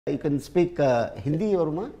You can speak Hindi or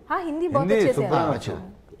ma? हाँ हिंदी बहुत अच्छे से अच्छा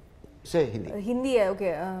say Hindi. हिंदी है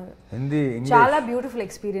okay. Hindi, English. Chala beautiful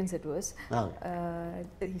experience it was.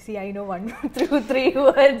 You see, I know 1, 2, 3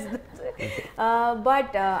 words.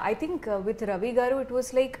 But I think with Ravi Garu it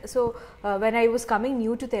was like so. When I was coming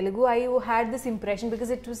new to Telugu, I had this impression because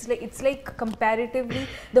it was like it's like comparatively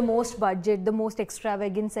the most budget, the most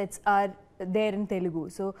extravagant sets are there in Telugu.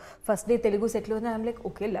 So first day Telugu settle and I'm like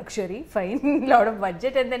okay, luxury, fine, lot of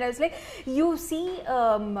budget, and then I was like, you see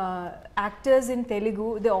actors in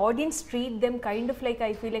Telugu, the audience treat them kind of like,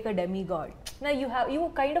 I feel like a demigod. Now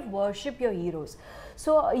you kind of worship your heroes,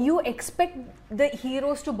 so you expect the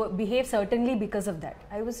heroes to behave certainly because of that.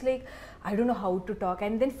 I was like, I don't know how to talk,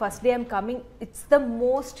 and then first day I'm coming, it's the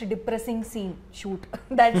most depressing scene shoot.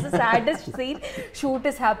 That's the saddest scene shoot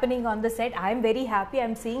is happening on the set. I'm very happy,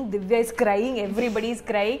 I'm seeing Divya is crying, everybody's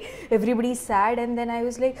crying, everybody's sad, and then I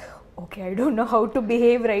was like, okay, I don't know how to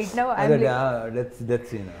behave right now. I'm like,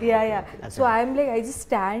 that's scene. Yeah. So I'm like, I just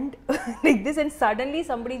stand like this, and suddenly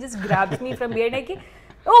somebody just grabs me from behind, like,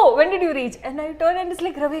 oh, when did you reach? And I turn and it's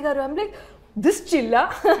like Ravi Garu. I'm like, this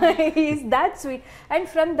chilla, he's that sweet. And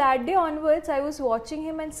from that day onwards, I was watching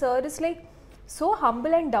him, and sir is like so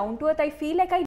humble and down to earth. I feel like I